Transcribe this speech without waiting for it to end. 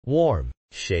Warm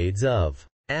Shades of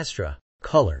Astra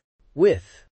color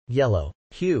with yellow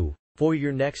hue for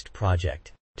your next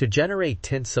project. To generate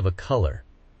tints of a color,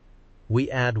 we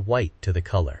add white to the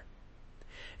color.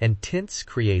 And tints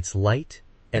creates light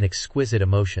and exquisite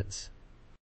emotions.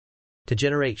 To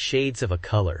generate shades of a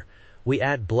color, we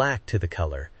add black to the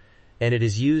color, and it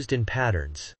is used in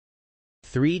patterns.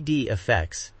 3D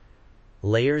effects,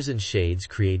 layers and shades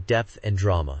create depth and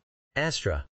drama.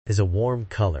 Astra is a warm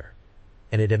color,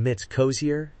 and it emits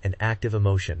cozier and active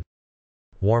emotion.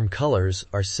 Warm colors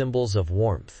are symbols of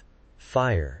warmth,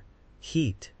 fire,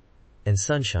 heat, and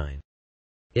sunshine.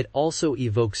 It also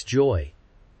evokes joy,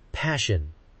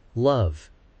 passion, love,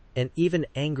 and even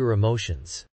anger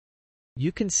emotions.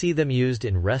 You can see them used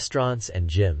in restaurants and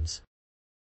gyms.